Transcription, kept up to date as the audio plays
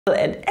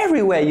And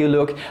everywhere you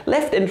look,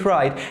 left and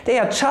right, they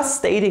are just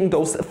stating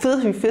those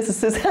filthy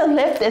physicists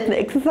left as an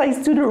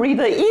exercise to the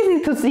reader.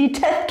 Easy to see,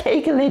 just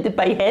calculated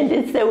by hand.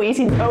 It's so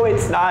easy. No,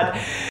 it's not.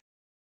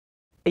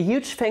 A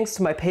huge thanks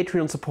to my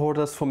Patreon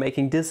supporters for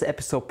making this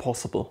episode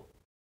possible.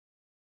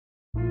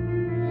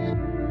 Good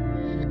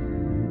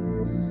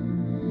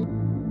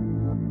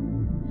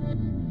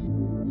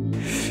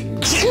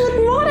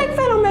morning,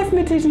 fellow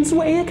mathematicians.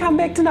 Welcome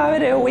back to another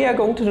video. We are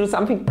going to do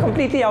something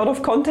completely out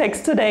of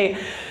context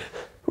today.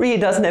 Really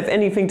doesn't have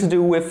anything to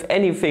do with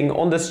anything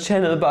on this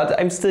channel, but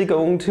I'm still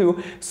going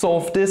to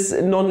solve this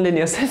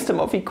nonlinear system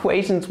of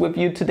equations with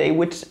you today,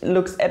 which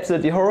looks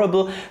absolutely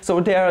horrible. So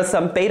there are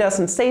some betas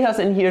and zetas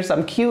in here,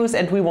 some q's,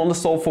 and we want to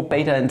solve for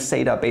beta and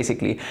zeta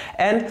basically.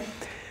 And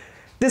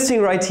this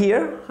thing right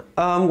here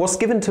was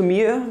given to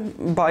me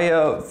by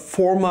a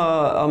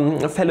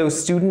former fellow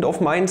student of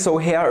mine. So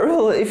here,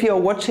 if you're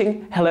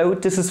watching, hello,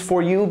 this is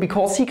for you,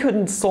 because he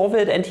couldn't solve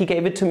it and he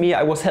gave it to me.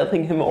 I was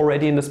helping him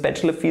already in the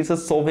bachelor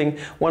thesis, solving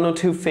one or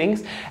two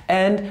things.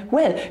 And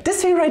well,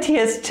 this thing right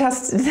here is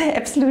just the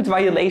absolute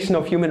violation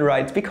of human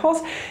rights,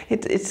 because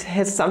it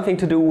has something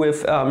to do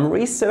with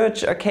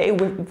research, okay,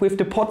 with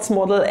the POTS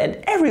model,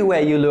 and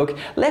everywhere you look,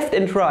 left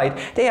and right,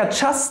 they are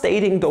just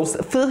stating those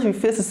filthy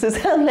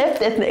physicists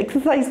left as an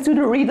exercise to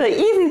the reader.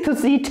 Easy to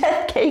see,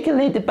 just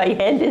calculated by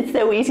hand. It's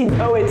so easy.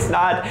 No, it's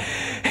not.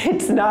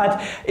 It's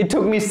not. It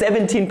took me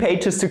 17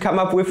 pages to come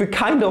up with a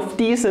kind of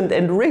decent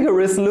and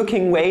rigorous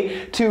looking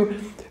way to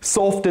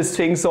solve this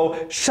thing.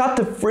 So shut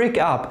the frick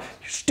up,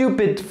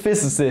 stupid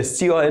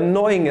physicists. You are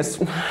annoying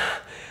as...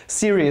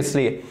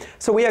 Seriously.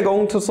 So we are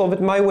going to solve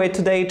it my way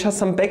today. Just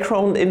some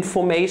background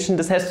information.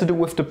 This has to do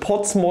with the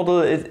POTS model.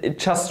 It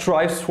just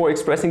strives for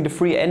expressing the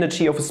free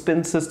energy of a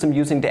spin system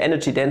using the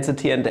energy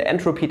density and the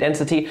entropy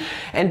density.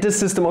 And this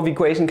system of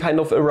equation kind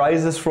of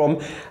arises from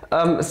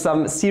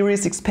some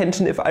series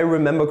expansion, if I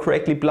remember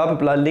correctly, blah blah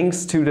blah,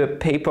 links to the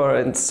paper,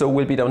 and so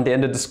will be down there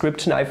in the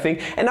description, I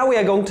think. And now we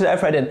are going to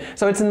dive right in.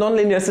 So it's a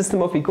nonlinear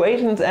system of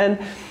equations, and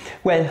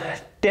well,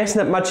 there's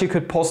not much you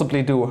could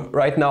possibly do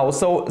right now.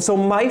 So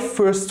my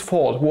first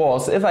thought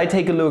was, if I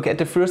take a look at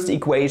the first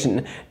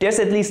equation, there's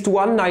at least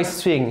one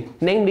nice thing.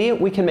 Namely,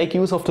 we can make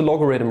use of the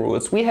logarithm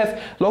rules. We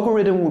have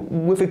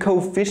logarithm with a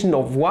coefficient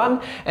of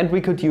 1, and we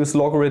could use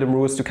logarithm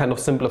rules to kind of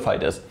simplify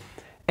this.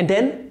 And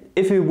then,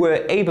 if we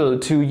were able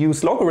to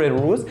use logarithm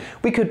rules,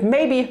 we could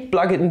maybe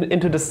plug it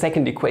into the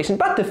second equation.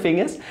 But the thing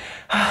is,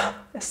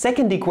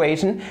 second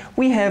equation,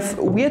 we have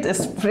weird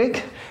as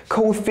frick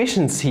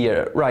coefficients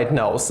here right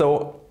now.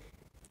 So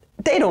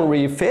they don't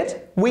really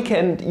fit. We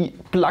can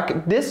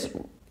plug this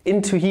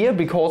into here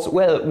because,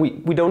 well,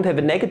 we don't have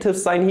a negative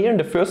sign here in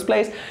the first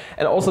place,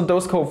 and also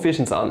those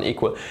coefficients are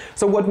unequal.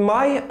 So what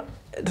my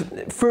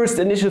first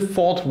initial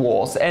thought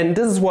was, and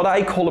this is what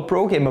I call a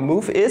programmer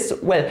move, is,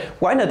 well,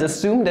 why not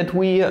assume that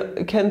we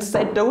can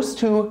set those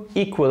two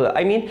equal?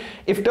 I mean,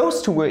 if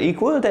those two were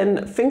equal,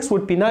 then things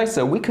would be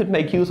nicer. We could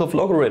make use of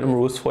logarithm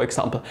rules, for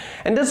example.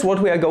 And this is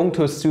what we are going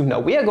to assume now.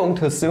 We are going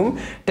to assume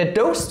that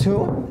those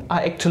two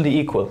are actually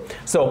equal.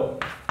 So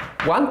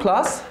 1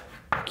 plus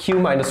q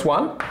minus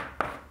 1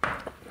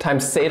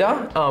 times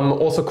zeta,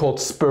 also called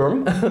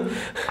sperm,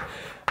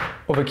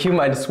 over q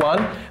minus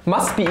 1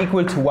 must be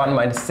equal to 1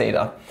 minus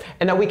zeta.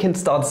 And now we can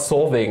start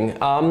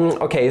solving.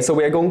 Okay, so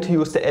we are going to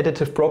use the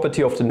additive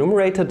property of the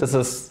numerator. This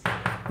is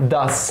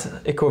thus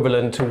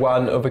equivalent to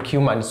 1 over q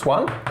minus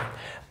 1.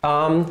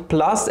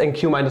 Plus, and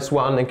q minus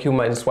 1 and q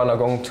minus 1 are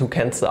going to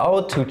cancel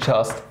out to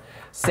just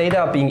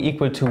zeta being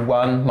equal to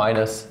 1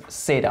 minus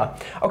zeta.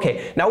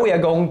 Okay, now we are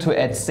going to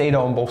add zeta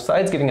on both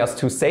sides, giving us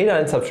 2 zeta,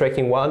 and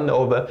subtracting 1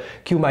 over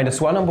q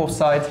minus 1 on both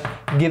sides,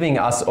 giving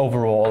us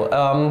overall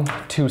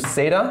 2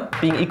 zeta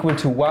being equal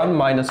to 1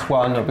 minus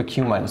 1 over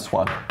q minus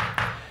 1.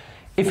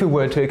 If we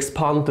were to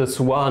expand this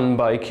 1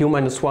 by q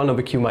minus 1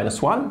 over q minus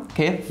 1,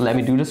 okay, let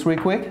me do this real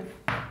quick,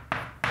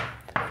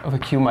 over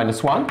q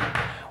minus 1,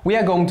 we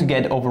are going to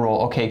get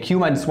overall, okay, q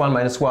minus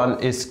 1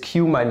 is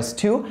q minus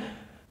 2,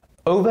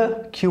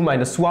 over q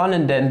minus 1,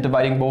 and then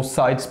dividing both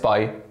sides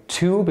by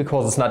 2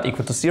 because it's not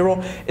equal to 0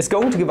 is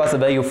going to give us a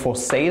value for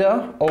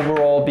zeta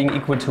overall being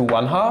equal to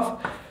 1/2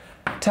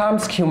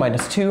 times q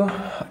minus 2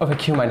 over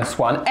q minus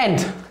 1.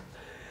 And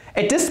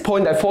at this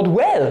point I thought,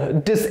 well,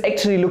 this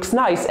actually looks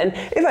nice, and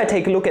if I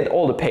take a look at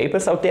all the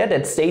papers out there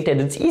that state that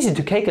it's easy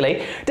to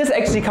calculate, this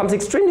actually comes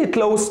extremely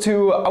close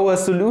to our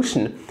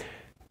solution.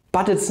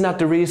 But it's not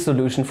the real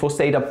solution for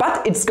zeta,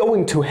 but it's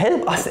going to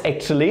help us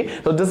actually.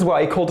 So this is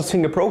why I call this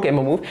thing a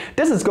programmer move.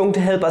 This is going to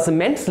help us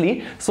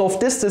immensely solve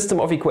this system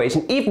of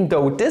equation. Even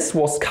though this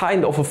was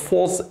kind of a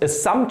false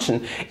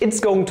assumption, it's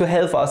going to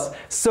help us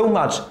so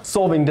much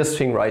solving this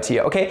thing right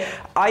here, okay?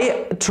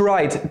 I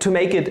tried to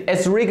make it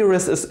as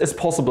rigorous as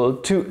possible,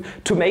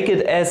 to make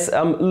it as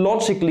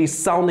logically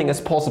sounding as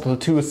possible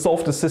to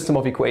solve the system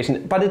of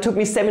equation. But it took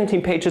me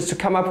 17 pages to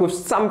come up with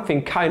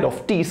something kind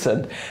of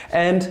decent.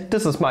 And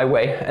this is my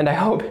way. And I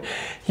hope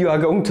you are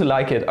going to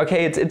like it.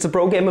 Okay, it's a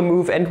programmer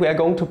move, and we are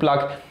going to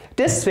plug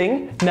this thing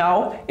now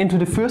into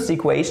the first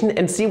equation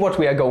and see what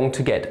we are going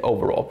to get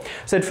overall.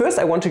 So at first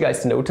I want you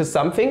guys to notice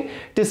something.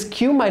 This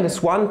q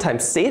minus 1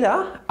 times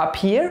zeta up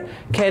here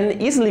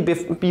can easily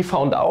be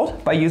found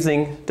out by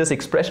using this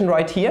expression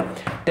right here.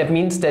 That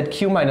means that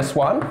q minus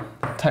 1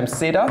 times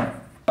zeta,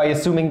 by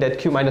assuming that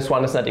q minus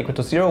 1 is not equal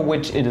to 0,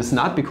 which it is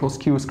not because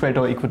q is greater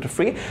or equal to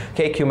 3.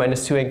 Okay, q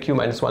minus 2 and q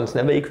minus 1 is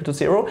never equal to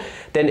 0.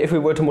 Then if we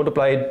were to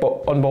multiply it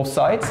on both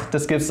sides,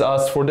 this gives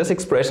us, for this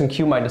expression,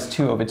 q minus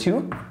 2 over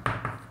 2.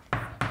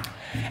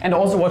 And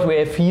also what we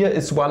have here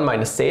is 1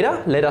 minus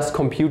zeta. Let us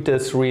compute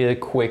this real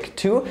quick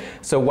too.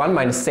 So 1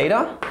 minus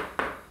zeta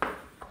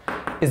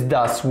is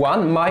thus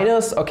 1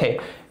 minus, okay,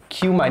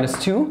 q minus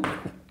 2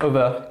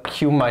 over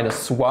q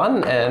minus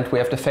 1, and we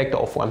have the factor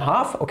of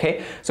 1/2.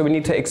 Okay, so we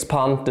need to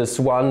expand this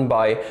 1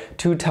 by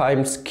 2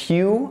 times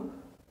q,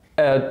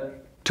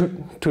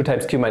 2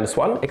 times q minus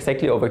 1,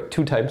 exactly, over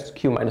 2 times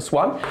q minus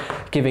 1,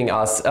 giving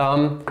us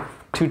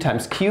 2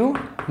 times q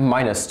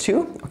minus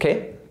 2. Okay,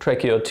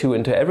 track your 2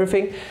 into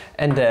everything,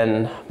 and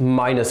then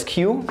minus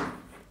q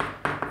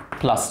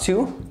plus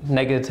 2,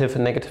 negative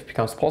and negative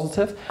becomes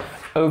positive,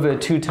 over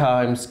 2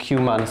 times q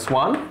minus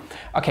 1.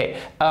 Okay,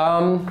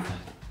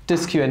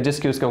 this q and this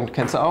q is going to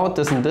cancel out,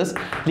 this and this,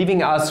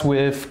 leaving us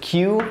with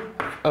q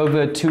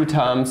over 2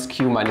 times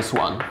q minus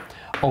 1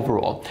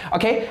 overall.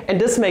 Okay, and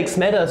this makes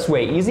matters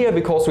way easier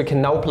because we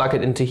can now plug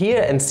it into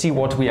here and see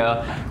what we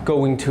are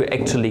going to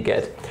actually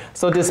get.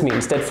 So this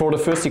means that for the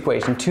first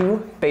equation, 2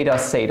 beta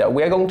zeta,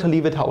 we are going to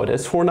leave it how it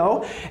is for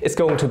now. It's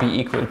going to be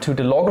equal to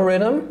the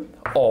logarithm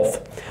of,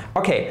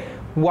 okay,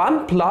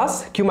 1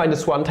 plus q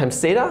minus 1 times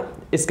zeta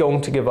is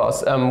going to give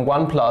us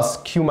 1 plus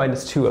q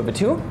minus 2 over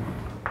 2.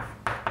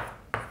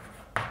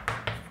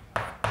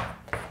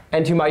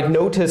 And you might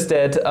notice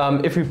that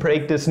if we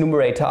break this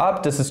numerator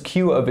up, this is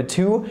q over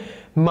 2,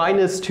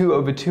 minus 2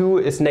 over 2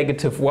 is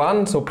negative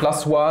 1, so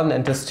plus 1,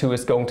 and this 2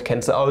 is going to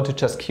cancel out to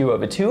just q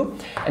over 2.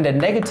 And then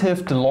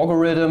negative the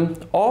logarithm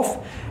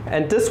of,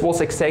 and this was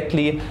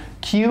exactly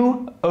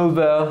q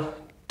over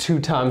 2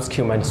 times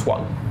q minus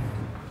 1.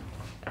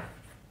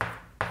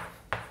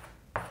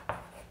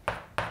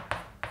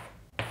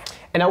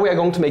 And now we are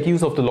going to make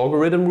use of the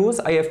logarithm rules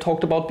I have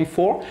talked about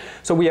before.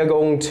 So we are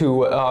going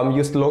to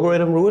use the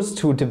logarithm rules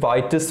to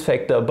divide this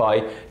factor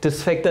by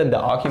this factor in the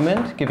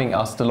argument, giving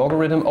us the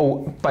logarithm.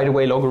 Oh, by the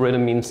way,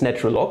 logarithm means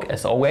natural log,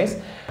 as always.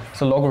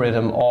 So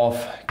logarithm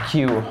of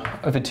q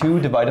over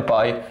 2 divided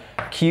by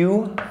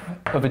q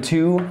over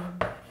 2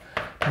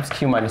 times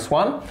q minus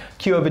 1.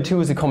 Q over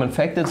 2 is a common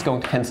factor, it's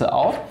going to cancel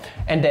out.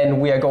 And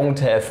then we are going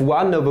to have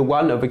 1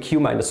 over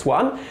q minus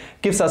 1,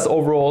 gives us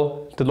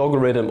overall the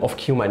logarithm of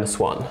q minus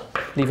 1,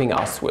 leaving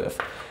us with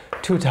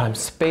 2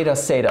 times beta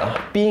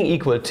zeta being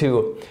equal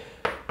to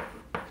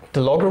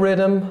the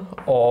logarithm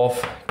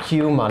of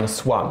q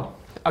minus 1.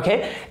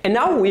 Okay, and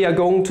now we are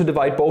going to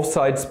divide both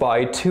sides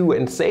by 2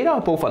 and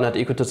zeta. Both are not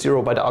equal to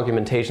 0 by the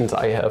argumentations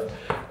I have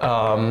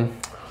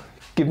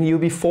given you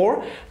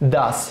before.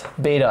 Thus,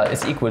 beta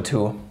is equal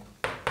to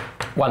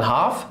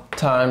 1/2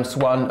 times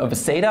 1 over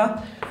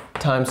zeta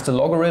times the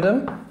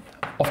logarithm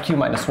of q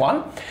minus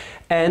 1.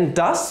 And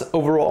thus,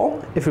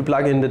 overall, if we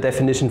plug in the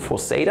definition for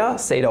zeta,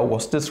 zeta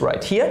was this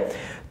right here,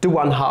 the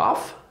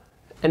 1/2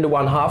 and the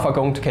 1/2 are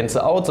going to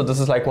cancel out, so this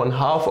is like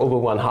 1/2 over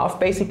 1/2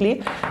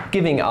 basically,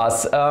 giving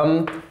us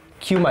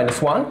q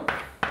minus 1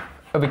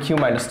 over q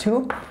minus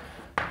 2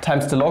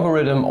 times the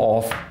logarithm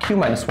of q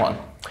minus 1.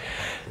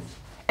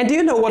 And do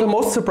you know what the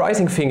most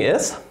surprising thing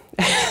is?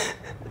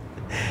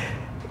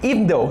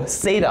 Even though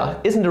zeta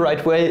isn't the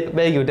right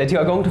value that you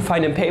are going to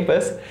find in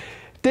papers,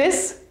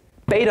 this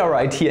beta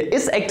right here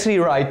is actually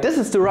right. This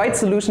is the right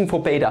solution for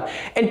beta.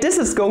 And this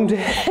is going to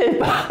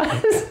help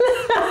us.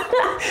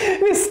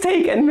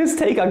 Mistake and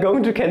mistake are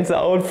going to cancel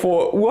out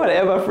for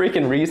whatever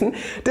freaking reason.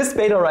 This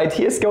beta right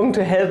here is going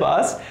to help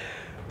us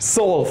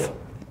solve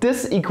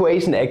this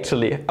equation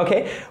actually.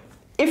 Okay?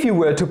 If you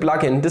were to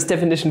plug in this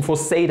definition for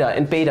zeta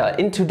and beta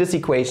into this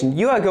equation,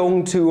 you are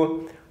going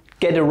to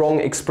get a wrong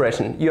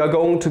expression. You are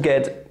going to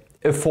get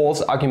a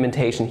false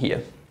argumentation here.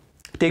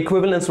 The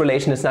equivalence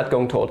relation is not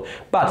going to hold.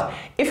 But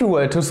if you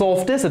were to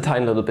solve this a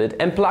tiny little bit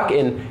and plug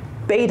in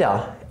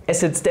beta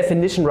as its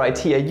definition right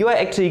here, you are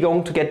actually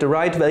going to get the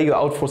right value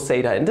out for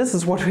zeta. And this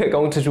is what we are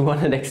going to do on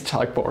the next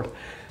chalkboard.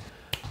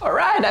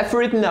 Alright, I've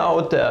written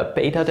out the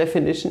beta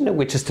definition,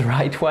 which is the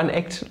right one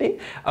actually.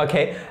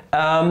 Okay,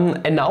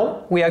 and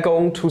now we are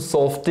going to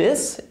solve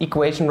this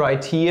equation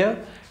right here,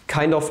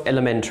 kind of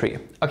elementary.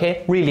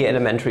 Okay, really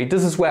elementary.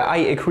 This is where I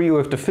agree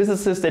with the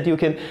physicists that you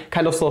can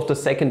kind of solve the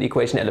second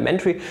equation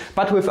elementary,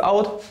 but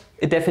without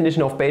a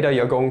definition of beta,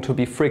 you're going to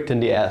be fricked in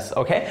the ass,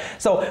 okay?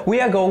 So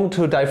we are going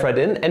to dive right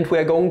in and we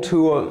are going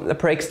to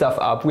break stuff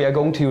up. We are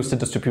going to use the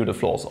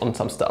distributive laws on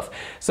some stuff.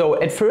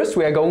 So at first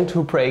we are going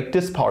to break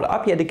this part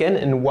up yet again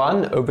in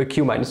 1 over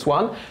q minus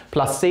 1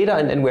 plus zeta,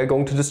 and then we are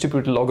going to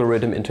distribute the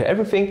logarithm into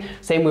everything.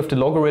 Same with the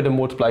logarithm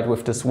multiplied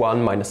with this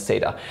 1 minus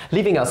zeta,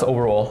 leaving us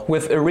overall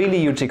with a really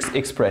huge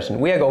expression.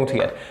 We are going to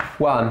get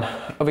 1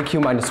 over q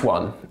minus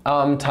 1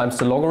 times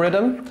the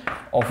logarithm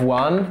of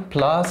 1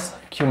 plus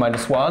q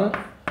minus 1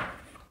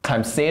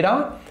 times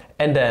zeta,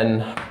 and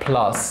then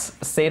plus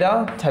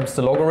zeta times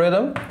the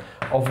logarithm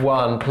of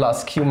 1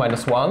 plus q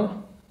minus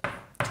 1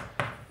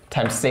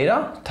 times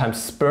zeta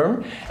times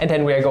sperm, and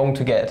then we are going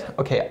to get,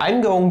 okay,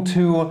 I'm going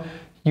to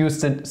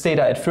use the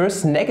zeta at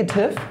first,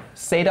 negative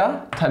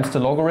zeta times the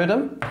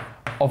logarithm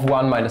of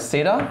 1 minus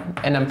zeta,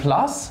 and then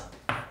plus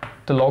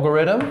the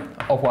logarithm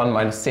of 1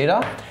 minus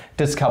zeta.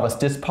 This covers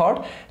this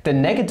part. The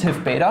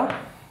negative beta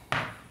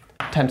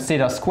times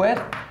zeta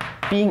squared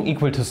being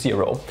equal to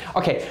 0.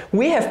 Okay,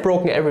 we have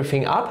broken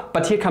everything up,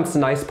 but here comes the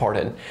nice part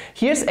in.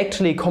 Here's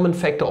actually a common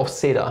factor of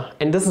zeta,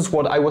 and this is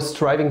what I was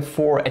striving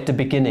for at the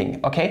beginning,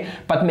 okay?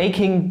 But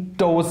making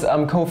those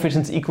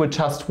coefficients equal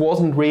just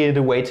wasn't really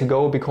the way to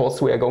go,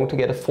 because we are going to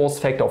get a false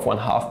factor of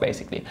 1/2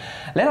 basically.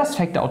 Let us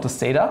factor out the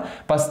zeta,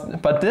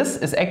 but this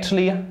is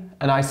actually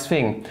a nice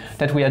thing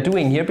that we are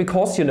doing here,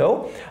 because, you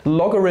know,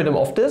 logarithm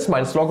of this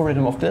minus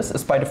logarithm of this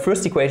is by the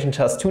first equation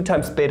just 2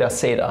 times beta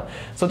zeta.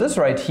 So this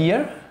right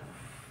here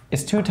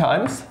is 2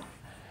 times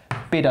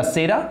beta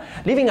zeta,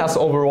 leaving us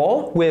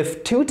overall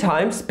with 2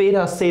 times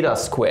beta zeta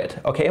squared.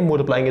 Okay, I'm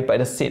multiplying it by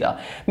the zeta.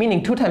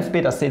 Meaning 2 times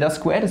beta zeta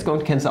squared is going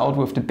to cancel out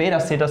with the beta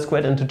zeta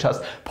squared into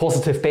just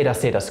positive beta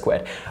zeta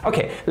squared.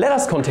 Okay, let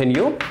us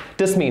continue.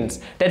 This means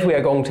that we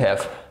are going to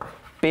have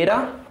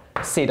beta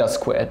zeta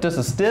squared. This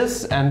is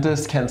this and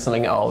this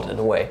cancelling out in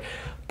a way.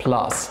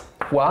 Plus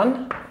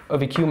 1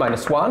 over q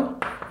minus 1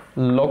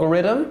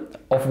 logarithm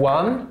of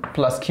 1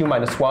 plus q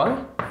minus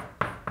 1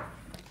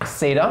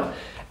 zeta,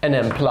 and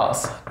then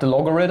plus the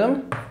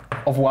logarithm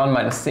of 1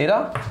 minus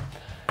zeta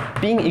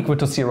being equal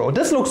to 0.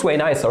 This looks way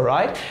nice,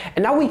 alright?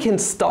 And now we can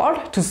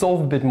start to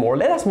solve a bit more.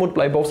 Let us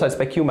multiply both sides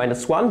by q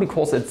minus 1,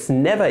 because it's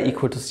never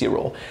equal to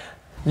 0.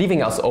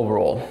 Leaving us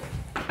overall,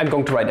 I'm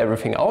going to write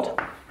everything out.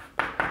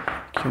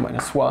 Q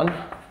minus 1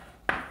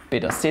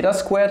 beta zeta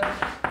squared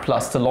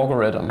plus the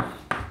logarithm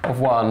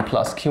of 1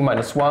 plus q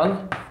minus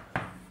 1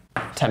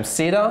 times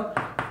zeta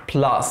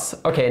plus,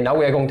 okay, now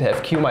we are going to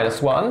have q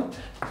minus 1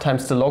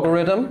 times the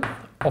logarithm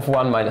of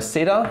 1 minus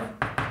zeta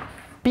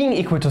being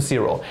equal to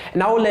 0.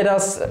 Now let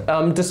us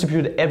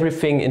distribute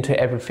everything into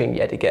everything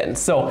yet again.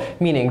 So,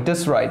 meaning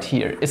this right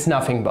here is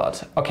nothing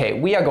but, okay,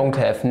 we are going to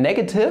have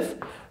negative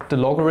the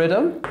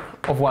logarithm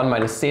of 1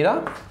 minus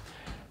zeta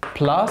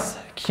plus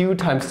q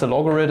times the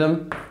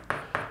logarithm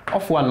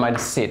of 1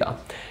 minus zeta.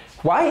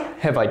 Why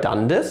have I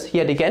done this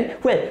yet again?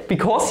 Well,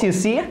 because you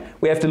see,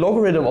 we have the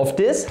logarithm of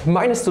this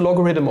minus the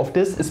logarithm of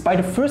this is by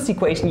the first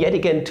equation yet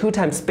again 2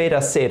 times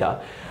beta zeta.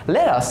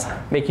 Let us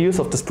make use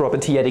of this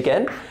property yet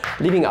again,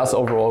 leaving us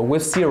overall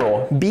with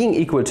 0 being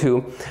equal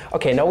to,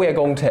 okay, now we are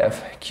going to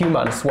have q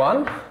minus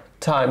 1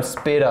 times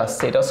beta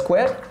zeta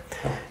squared,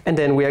 and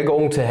then we are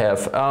going to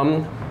have,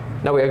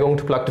 now we are going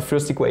to plug the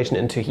first equation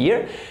into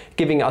here,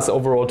 giving us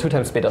overall 2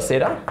 times beta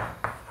zeta.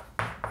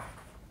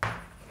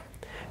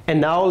 And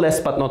now,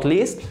 last but not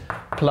least,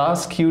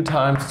 plus q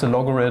times the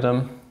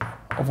logarithm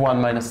of 1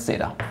 minus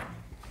zeta.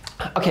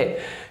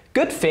 Okay,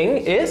 good thing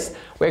is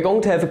we're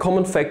going to have a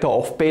common factor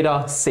of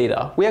beta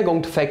zeta. We are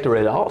going to factor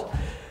it out,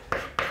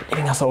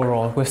 leaving us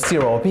overall with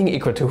 0 being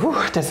equal to,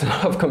 that's a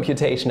lot of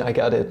computation, I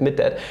gotta admit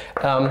that.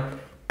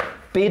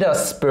 Beta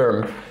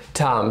sperm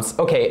times,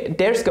 okay,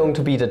 there's going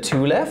to be the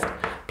 2 left,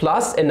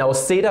 plus, and now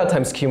zeta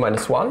times q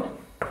minus 1,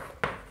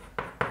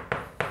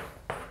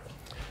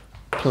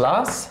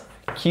 plus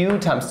q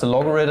times the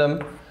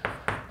logarithm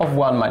of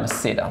 1 minus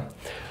zeta.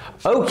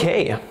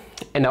 Okay,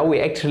 and now we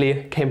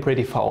actually came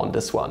pretty far on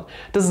this one.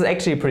 This is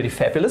actually pretty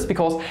fabulous,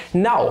 because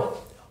now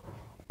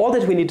all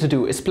that we need to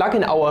do is plug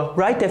in our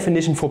right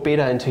definition for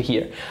beta into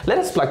here. Let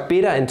us plug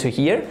beta into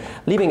here,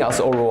 leaving us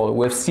overall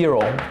with 0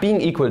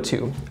 being equal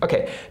to,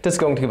 okay, this is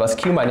going to give us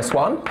q minus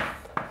 1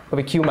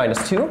 over q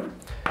minus 2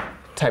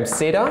 times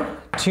zeta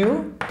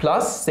 2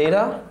 plus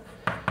zeta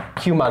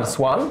q minus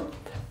 1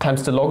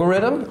 times the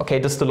logarithm, okay,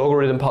 this is the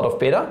logarithm part of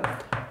beta,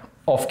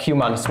 of q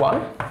minus 1,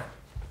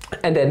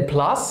 and then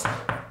plus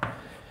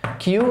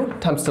q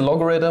times the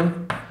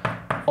logarithm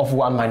of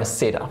 1 minus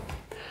zeta.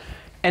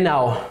 And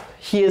now,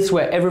 here's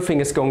where everything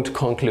is going to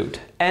conclude.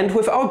 And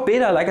without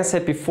beta, like I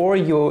said before,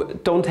 you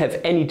don't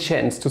have any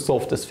chance to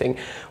solve this thing.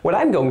 What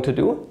I'm going to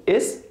do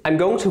is, I'm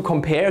going to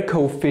compare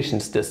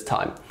coefficients this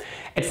time.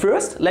 At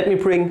first, let me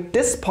bring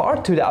this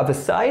part to the other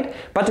side,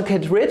 but to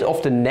get rid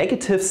of the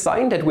negative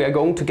sign that we are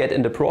going to get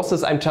in the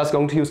process, I'm just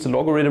going to use the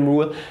logarithm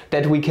rule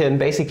that we can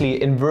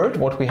basically invert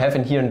what we have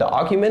in here in the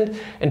argument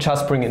and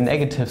just bring a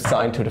negative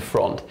sign to the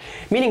front.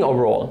 Meaning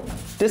overall,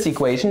 this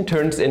equation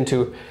turns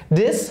into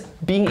this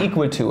being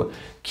equal to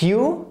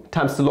q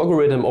times the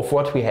logarithm of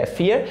what we have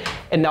here,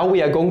 and now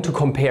we are going to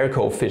compare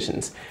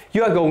coefficients.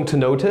 You are going to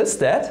notice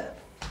that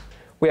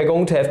we are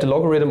going to have the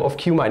logarithm of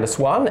q minus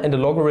 1 and the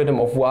logarithm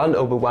of 1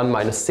 over 1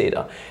 minus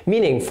zeta.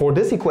 Meaning for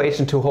this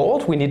equation to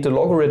hold, we need the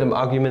logarithm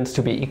arguments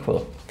to be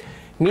equal.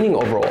 Meaning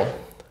overall,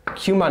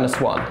 q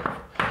minus 1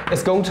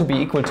 is going to be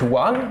equal to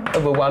 1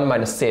 over 1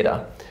 minus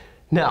zeta.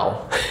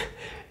 Now,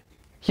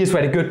 here's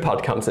where the good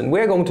part comes in.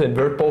 We're going to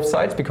invert both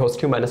sides because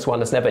q minus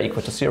 1 is never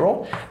equal to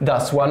 0.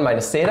 Thus 1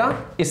 minus zeta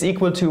is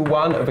equal to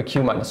 1 over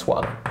q minus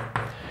 1.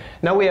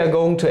 Now we are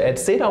going to add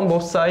zeta on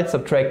both sides,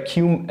 subtract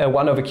 1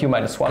 over q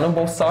minus 1 on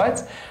both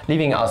sides,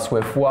 leaving us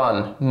with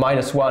 1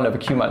 minus 1 over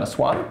q minus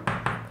 1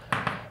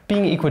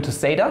 being equal to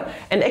zeta.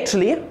 And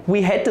actually,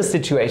 we had this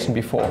situation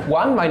before.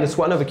 1 minus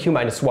 1 over q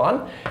minus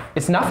 1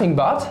 is nothing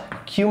but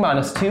q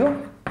minus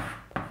 2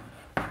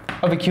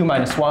 over q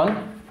minus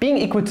 1 being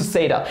equal to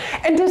zeta.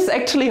 And this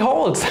actually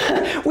holds.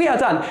 We are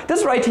done.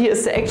 This right here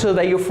is the actual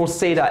value for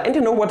zeta. And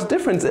you know what the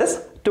difference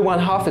is? The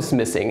 1/2 is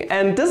missing.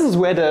 And this is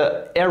where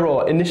the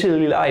error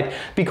initially lied,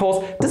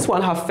 because this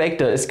 1/2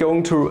 factor is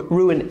going to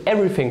ruin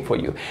everything for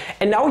you.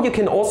 And now you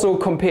can also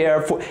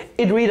compare,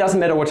 it really doesn't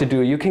matter what you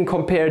do. You can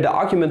compare the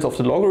arguments of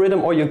the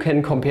logarithm, or you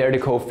can compare the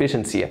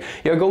coefficients here.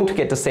 You're going to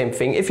get the same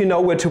thing if you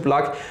know where to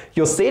plug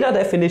your zeta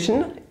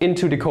definition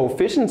into the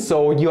coefficients.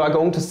 So you are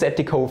going to set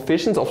the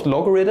coefficients of the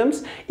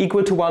logarithms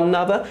equal to one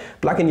another,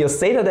 plug in your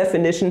zeta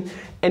definition,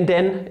 and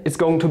then it's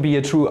going to be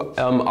a true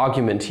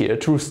argument here, a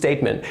true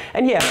statement.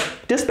 And yeah,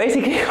 this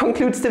basically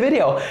concludes the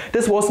video.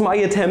 This was my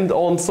attempt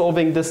on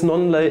solving this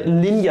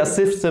non-linear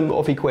system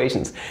of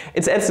equations.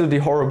 It's absolutely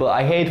horrible.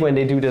 I hate when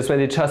they do this, when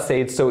they just say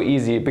it's so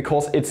easy,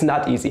 because it's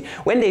not easy.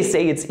 When they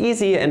say it's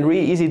easy and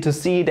really easy to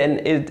see,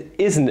 then it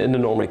isn't in the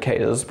normal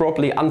case. It's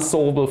probably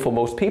unsolvable for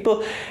most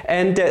people.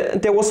 And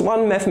there was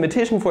one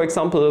mathematician, for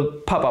example,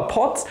 Papa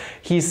Potts.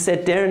 He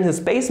sat there in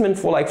his basement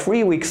for like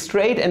 3 weeks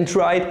straight and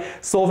tried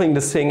solving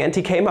this thing, and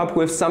he came up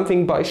with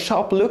something by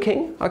sharp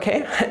looking,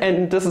 okay?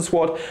 And this is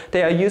what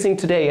they are using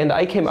today, and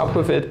I came up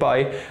with it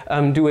by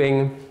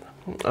doing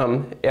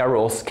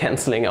arrows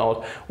cancelling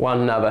out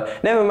one another.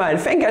 Never mind.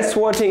 Thank you guys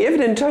for watching. If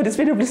you enjoyed this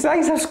video, please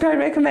like, subscribe,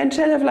 recommend,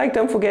 channel, like.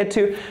 Don't forget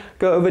to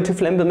go over to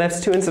Flammable Maths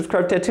 2 and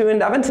subscribe there too.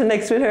 And up until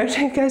next video,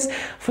 thank you guys.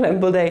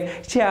 Flammable day.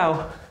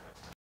 Ciao.